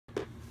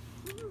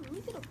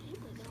really good at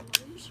gameplay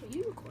downloads. Are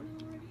you recording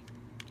already?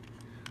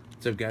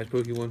 What's up, guys?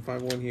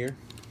 Poke151 here.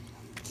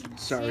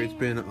 Sorry, it's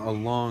been a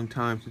long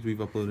time since we've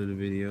uploaded a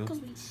video.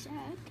 Because we suck.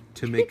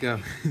 To make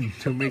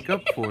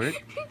up for it,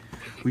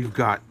 we've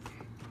got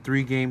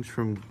 3 games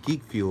from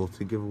Geek Fuel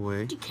to give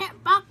away. You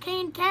can't buy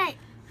K&K.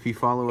 If you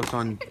follow us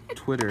on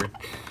Twitter,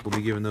 we'll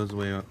be giving those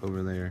away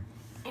over there.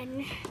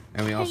 And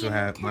we also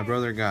have, my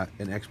brother got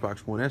an Xbox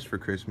One S for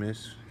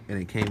Christmas, and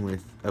it came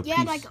with a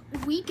like a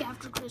week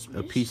after Christmas.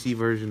 A PC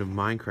version of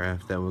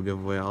Minecraft that we'll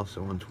give away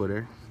also on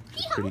Twitter.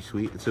 It's pretty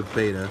sweet. It's a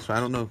beta, so I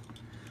don't know.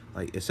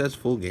 Like, it says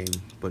full game,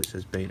 but it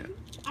says beta.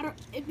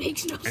 It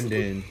makes no sense. And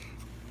then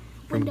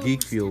from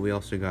Geek Fuel, we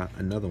also got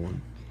another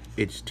one.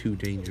 It's too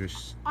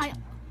dangerous.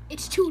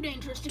 It's too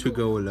dangerous to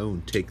go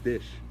alone. Take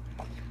this.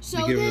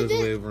 So we're giving those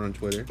away over on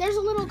Twitter. There's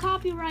a little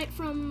copyright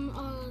from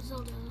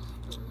Zelda.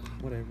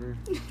 Whatever.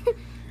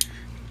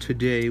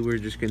 Today we're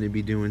just gonna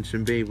be doing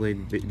some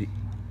Beyblade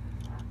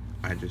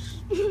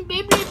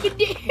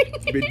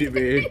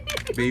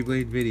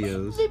Beyblade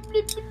videos.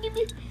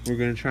 We're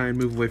gonna try and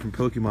move away from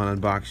Pokemon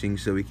unboxing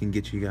so we can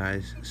get you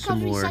guys some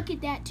more. We suck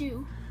at that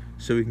too.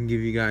 So we can give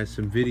you guys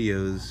some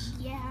videos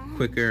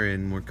quicker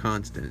and more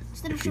constant.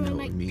 Instead of showing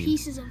like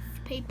pieces of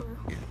paper.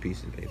 Yeah,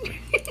 pieces of paper.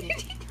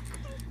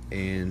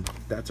 And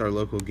that's our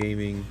local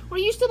gaming. We're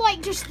used to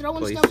like just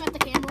throwing stuff at the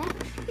camera.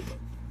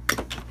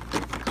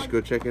 Just go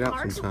check it out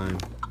sometime.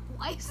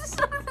 Why is this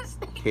out of the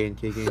stadium?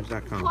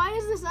 KNKgames.com. Why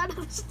is this out of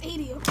the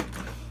stadium?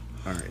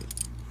 Alright.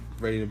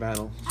 Ready to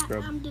battle?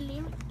 Scrub? I'm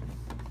delirious.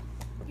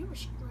 You're a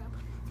scrub.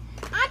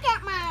 I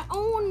got my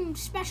own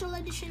special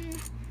edition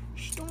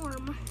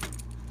Storm.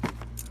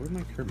 Where'd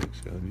my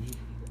Kerbex go?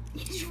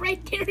 He's right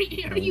there.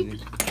 Are you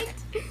blind?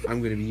 I'm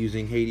going to be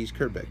using Hades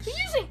Kerbex. You're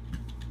using...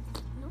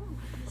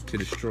 to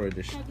destroy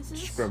this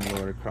scrub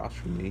lord across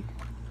from me.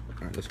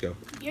 Alright, let's go.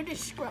 You're the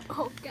scrub.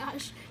 Oh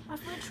gosh. My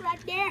foot's right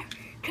there.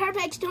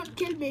 Kerbex, don't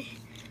kill me.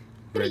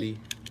 Ready?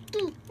 3,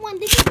 2, 1,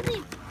 this is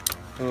me.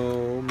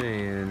 Oh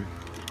man.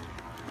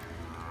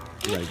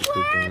 It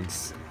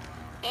works.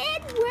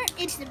 It works.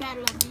 It's the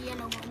battle of the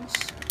yellow ones.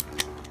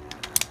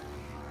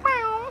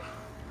 Wow.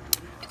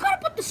 You gotta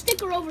put the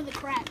sticker over the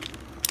crack.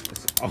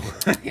 Oh,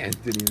 I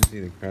didn't even see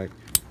the crack.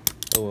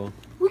 Oh well.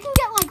 We can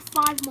get like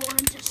 5 more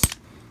and just...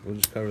 We'll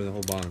just cover the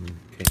whole bottom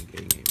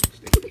K&K gaming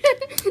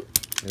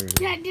stickers.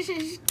 Yeah, this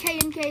is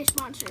K&K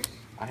sponsor.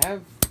 I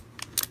have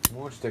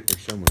more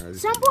stickers somewhere. At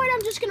some point,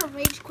 I'm just gonna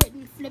rage quit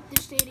and flip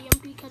the stadium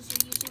because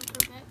you're using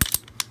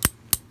Kerbex.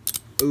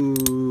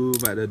 Ooh,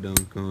 about to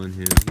dunk on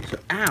him. So,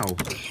 ow!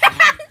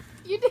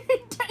 You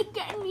didn't dunk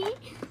on me.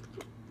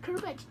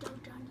 Kerbex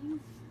dunked on you.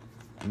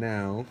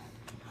 Now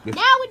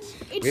it's...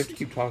 We have to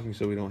keep talking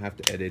so we don't have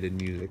to edit in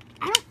music.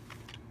 I don't...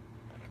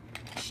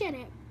 Shut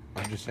up.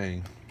 I'm just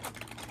saying.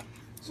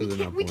 So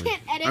we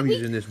can't edit. I'm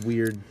using this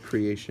weird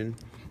creation.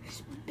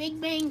 Big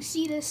Bang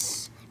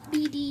Cetus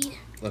BD.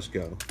 Let's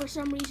go. For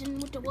some reason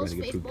with the Will's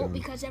faithful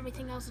because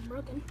everything else is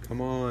broken.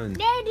 Come on.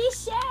 Daddy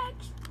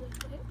sucks.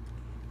 Wait.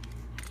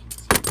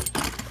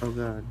 Oh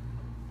god.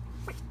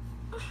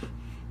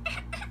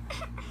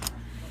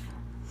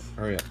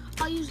 Hurry up.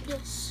 I'll use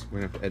this.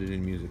 We're gonna have to edit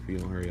in music if you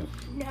don't hurry up.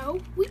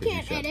 No, we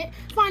can't edit.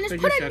 Fine, let's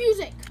put in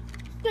music.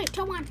 Wait,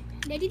 come on.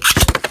 Daddy.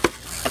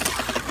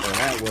 Well,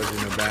 that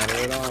wasn't a battle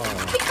at all.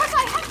 Because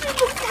I have to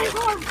move my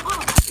arm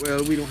up.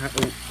 Well, we don't have...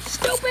 Oh.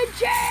 Stupid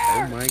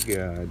chair! Oh, my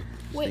God.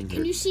 Wait,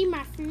 can you see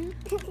my feet?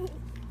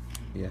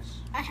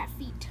 Yes. I have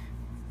feet.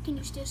 Can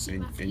you still see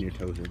my feet? And your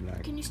toes are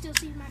black. Can you still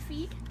see my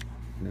feet?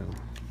 No.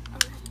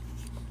 Alright.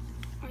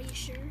 Are you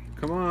sure?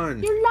 Come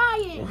on. You're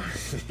lying.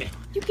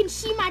 You can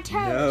see my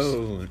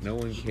toes. No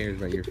one cares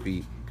about your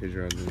feet because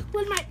you're ugly.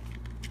 Well,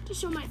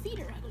 just so my feet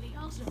are ugly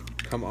also.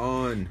 Come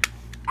on.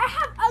 I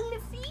have ugly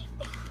feet.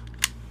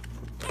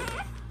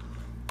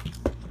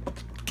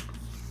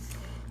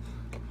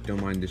 Don't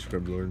mind this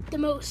scrub lord. The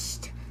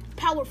most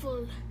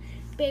powerful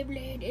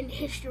Beyblade in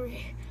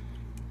history.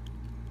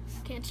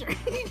 Cancer.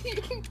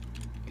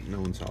 No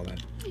one saw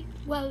that.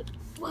 Well,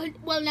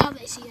 now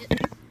they see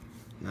it.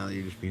 Now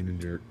you're just being a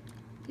jerk.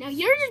 Now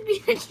you're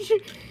just being a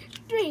jerk.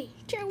 3,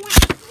 2, 1.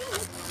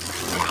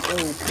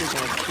 Oh, pick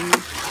off, dude.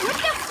 What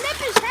the flip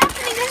is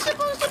happening? There's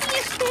supposed to be a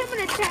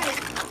stamina tank.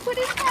 What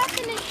is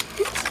happening?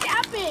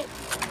 Stop it.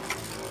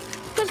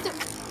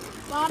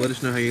 Let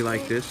us know how you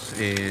like this,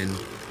 and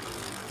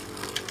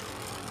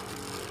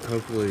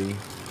hopefully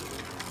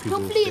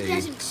it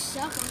doesn't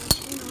suck on the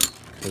channel.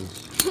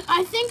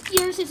 I think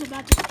yours is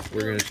about to explode.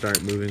 We're going to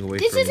start moving away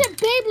This isn't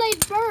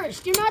Beyblade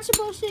Burst. You're not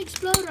supposed to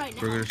explode right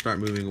now. We're going to start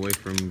moving away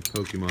from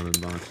Pokemon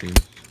unboxing.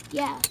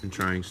 Yeah. And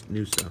trying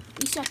new stuff.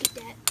 We suck at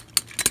that.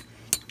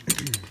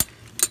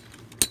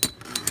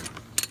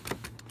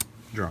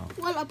 Draw.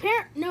 Well,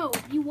 no,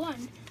 you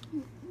won.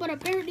 But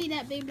apparently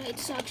that Beyblade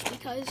sucks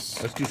because...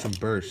 Let's do some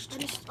burst.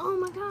 Oh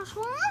my gosh.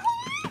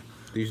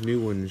 These new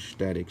ones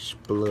that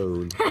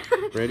explode.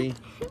 Ready?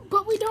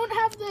 But we don't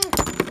have the...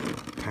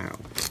 Pow.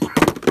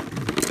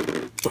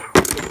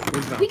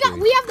 Where's Valkyrie?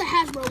 We have the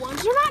Hasbro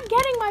ones. You're not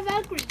getting my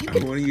Valkyrie.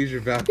 I want to use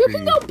your Valkyrie. You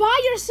can go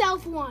buy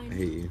yourself one. I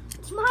hate you.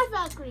 It's my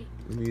Valkyrie.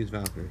 Let me use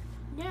Valkyrie.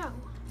 No.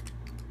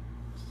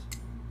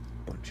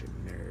 Bunch of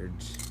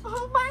nerds.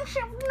 A bunch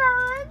of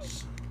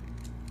nerds.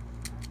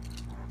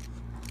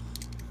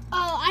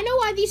 I know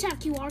why these have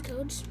QR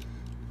codes.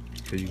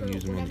 Because you can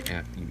use them on the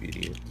app, you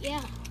idiot.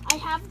 Yeah, I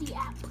have the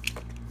app.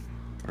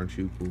 Aren't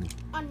you cool?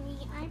 On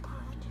the iPod.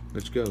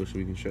 Let's go so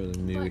we can show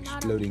them new But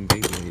exploding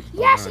Beyblades.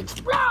 Yes, Oh,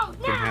 explode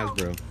from now!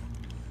 Hasbro.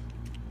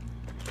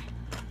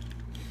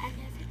 I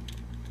love it.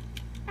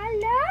 I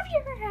love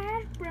your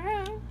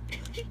Hasbro.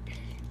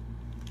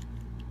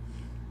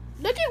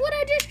 Look at what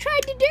I just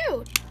tried to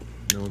do.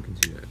 No one can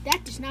see that.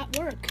 That does not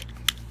work.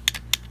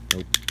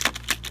 Nope.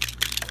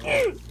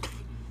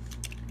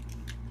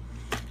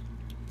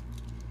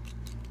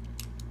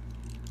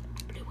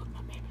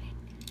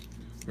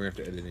 We're going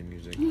to have to edit in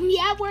music.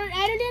 Yeah, we're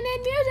editing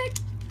in music.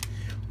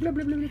 Blah,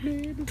 blah, blah, blah,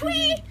 blah, blah. 3, 2, 1,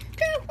 9.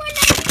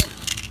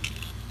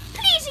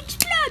 Please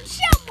explode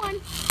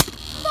someone.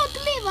 Don't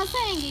leave us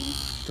hanging.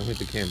 Don't hit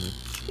the camera.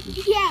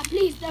 Yeah,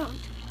 please don't.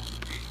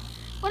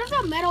 What if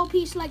a metal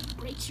piece like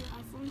breaks your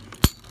iPhone?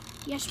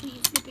 Yes, we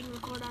flipping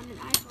record on an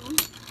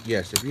iPhone.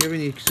 Yes, if you have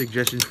any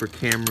suggestions for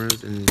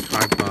cameras and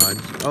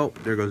tripods. Oh,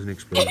 there goes an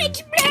explosion. It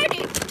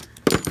exploded.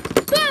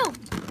 Boom.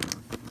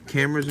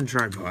 Cameras and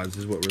tripods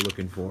is what we're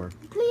looking for.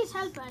 Please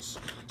help us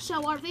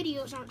so our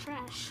videos aren't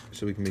trash.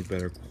 So we can make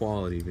better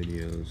quality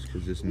videos.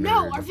 Because this nerd...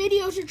 No, our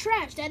videos are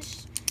trash.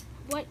 That's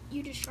what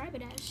you describe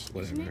it as. Isn't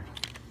Whatever. it?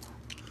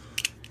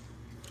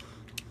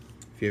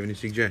 If you have any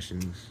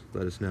suggestions,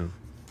 let us know.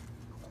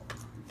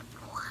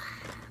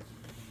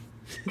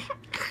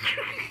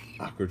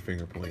 Awkward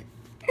finger point.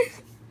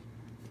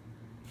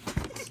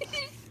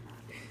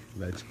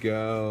 Let's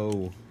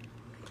go.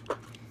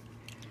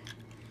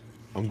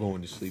 I'm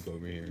going to sleep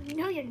over here.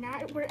 No, you're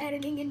not. We're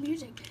editing in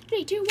music.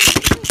 3, 2, 1.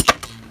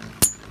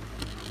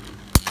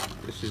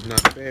 This is not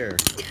fair.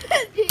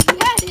 Yeah,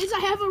 it is. I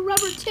have a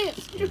rubber tip.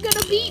 You're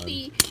gonna beat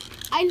me.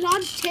 I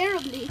launched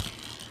terribly.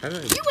 How do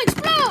I... You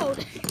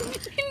explode!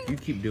 You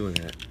keep doing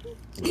that.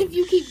 If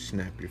you keep...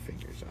 Snap your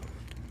fingers off.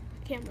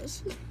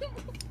 Cameras.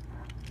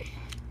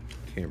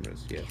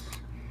 Cameras, yes.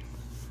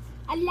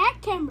 I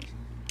like cameras.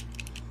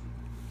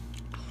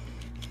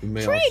 We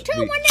may 3, also, 2,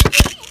 1,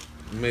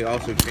 we may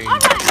also change,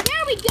 Alright,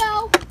 there we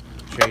go.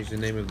 change the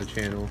name of the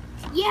channel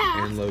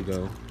Yeah. and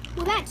logo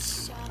Well, that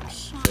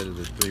sucks. instead of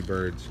the 3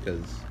 birds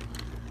because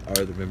our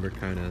other member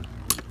kind of...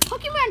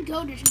 Pokemon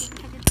Go doesn't even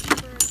have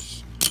the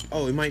birds.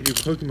 Oh, we might do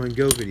Pokemon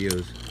Go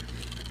videos.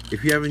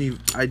 If you have any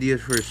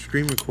ideas for a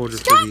screen recorder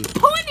Stop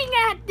pointing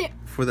at the...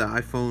 for the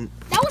iPhone...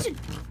 That wasn't...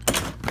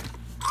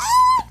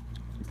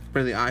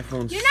 For the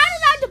iPhone... You're not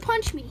allowed to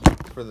punch me.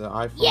 For the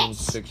iPhone Yes.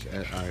 6...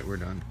 Alright, we're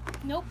done.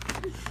 Nope.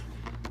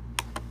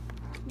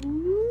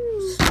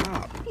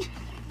 Stop.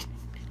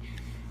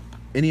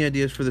 Any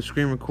ideas for the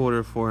screen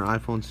recorder for an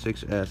iPhone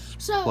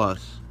 6s So,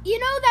 Plus? You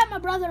know that my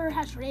brother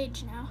has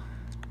rage now.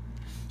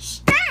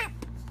 Stop!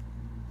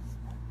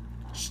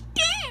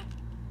 Stop!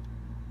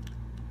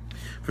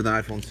 For the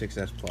iPhone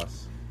 6s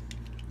Plus.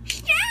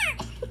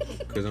 Stop!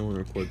 Because I want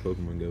to record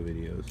Pokemon Go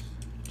videos.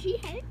 Gee,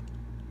 hey.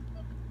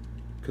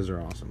 Because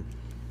they're awesome.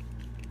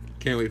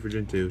 Can't wait for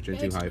Gen 2. Gen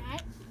 2 hype.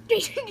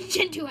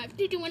 Gen 2 hype.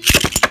 3, 2, 1.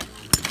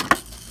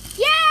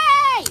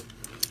 Yay!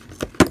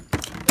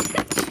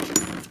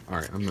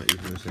 Alright, I'm not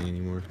using this thing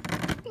anymore.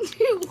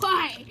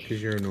 Why?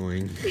 Because you're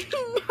annoying.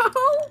 No!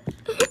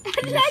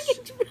 I like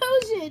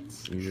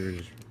explosions. You're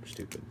just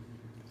stupid.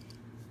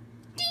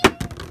 Ding.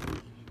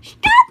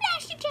 Stop,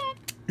 plastic tag!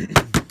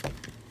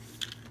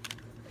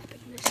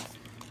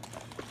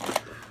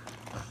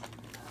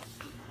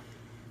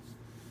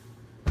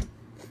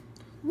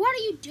 What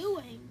are you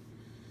doing?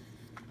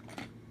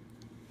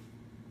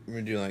 We're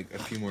going to do like a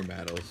few more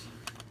battles.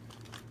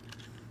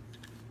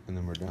 And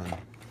then we're done.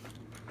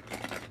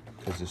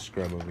 Because this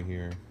scrub over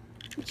here.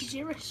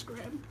 Zero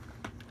scrub.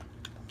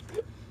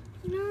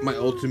 No. My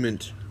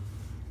ultimate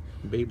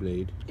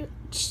Beyblade. Your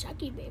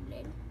sucky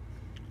Beyblade.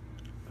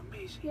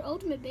 Amazing. Your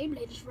ultimate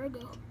Beyblade is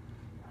Virgo.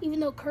 Even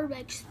though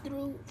Kerbex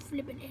threw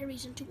flippin'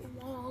 Aries into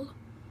a wall.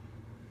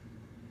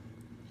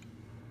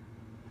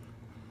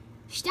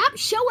 Stop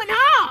showing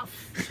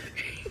off!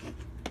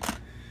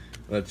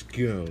 Let's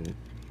go.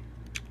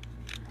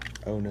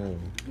 Oh no.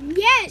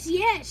 Yes,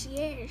 yes,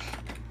 yes.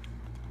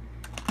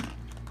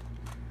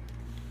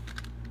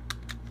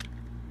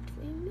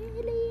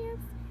 Familiar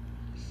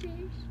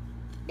faces.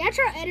 That's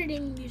our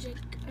editing music.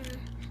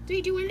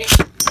 3, 2, 1.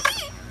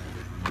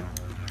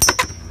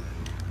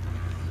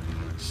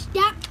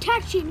 Stop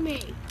touching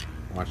me.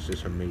 Watch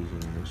this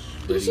amazingness.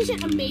 This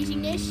isn't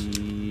amazingness.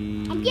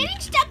 I'm getting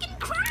stuck in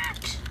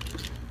cracks.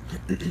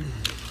 Then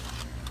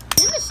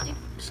the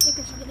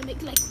stickers are gonna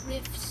make like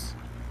riffs.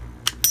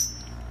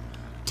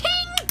 Ting,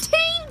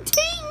 ting,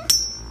 ting.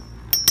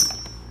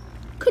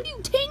 Could you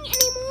ting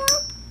anymore?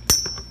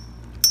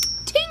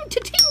 Ting, to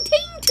ting,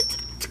 ting, to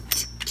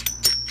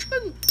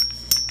ting.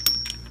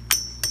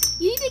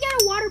 You need to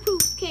get a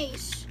waterproof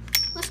case.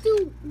 Let's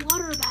do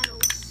water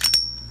battles.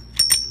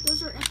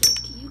 Those are epic.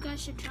 You guys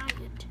guys should try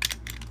it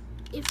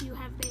if you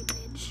have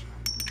Beyblades.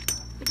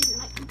 I didn't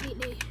like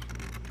completely.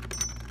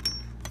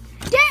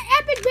 That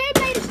epic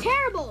Beyblade is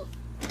terrible.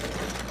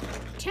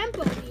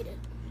 Tempo beat it.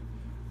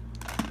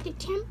 The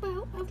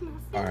tempo of my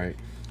feet. Alright,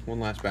 one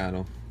last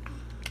battle.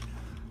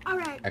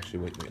 Alright.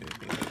 Actually,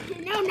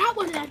 wait. No, not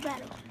one last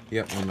battle.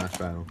 Yep, one last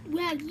battle.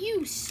 Well,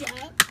 you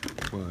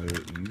suck. Well,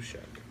 you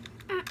suck.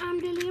 I'm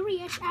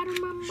delirious out of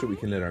my mind. So we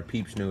can let our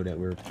peeps know that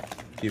we're...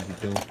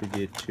 Don't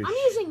forget to... I'm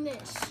using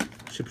this.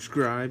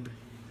 Subscribe.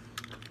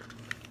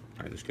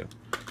 Alright, let's go.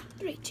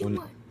 3, 2,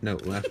 1. No,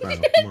 last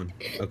battle. Come on.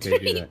 Okay,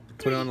 do that.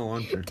 Put it on the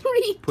launcher.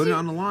 Put it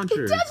on the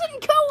launcher. It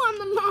doesn't go on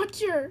the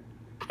launcher.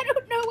 I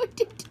don't know what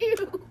to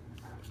do.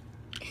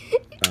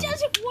 It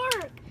doesn't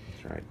work.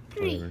 That's right.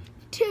 3,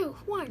 2,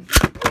 1.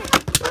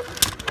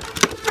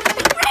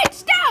 Right,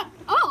 stop!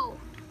 Oh.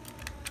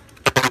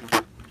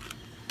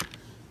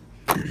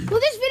 Well,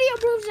 this video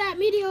proves that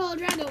Meteor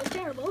Drago is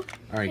terrible.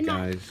 Alright,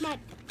 guys. No,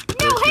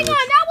 hang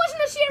on. That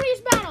wasn't a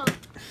serious battle.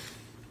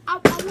 I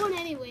won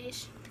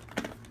anyways.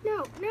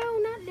 No,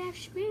 not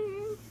left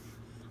spin.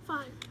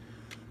 Fine.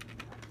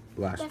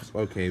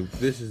 Okay,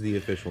 this is the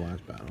official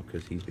last battle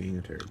because he's being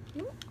a turd.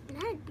 No,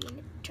 not being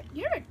a turd.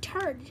 You're a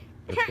turd.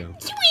 Let's go.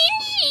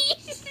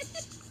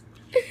 Twinsies!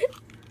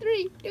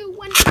 3, 2,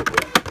 1.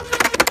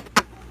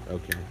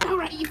 Okay.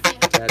 Alright, you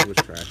failed. That was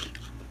trash.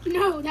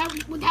 No,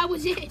 that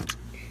was it.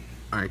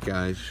 Alright,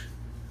 guys.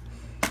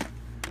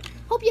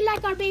 Hope you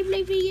like our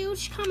Beyblade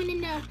videos. Comment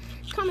in the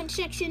comment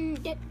section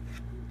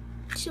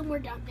somewhere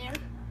down there.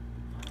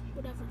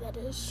 Whatever that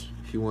is.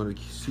 If you want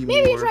to see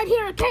Maybe more, it's right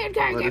here at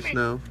K&K let us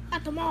know.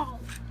 at the mall.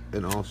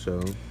 And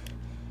also,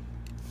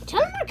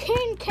 tell them where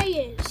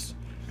K&K is.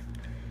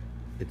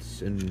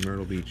 It's in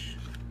Myrtle Beach,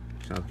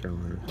 South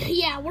Carolina.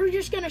 Yeah, we're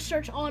just gonna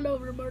search all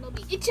over Myrtle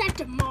Beach. It's at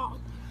the mall.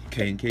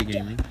 K&K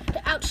Gaming.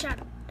 The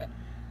outside.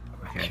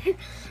 Okay.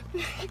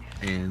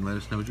 And let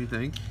us know what you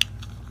think.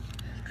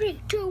 3,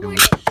 2, 1. And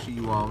we'll see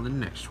you all in the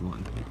next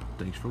one.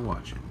 Thanks for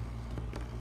watching.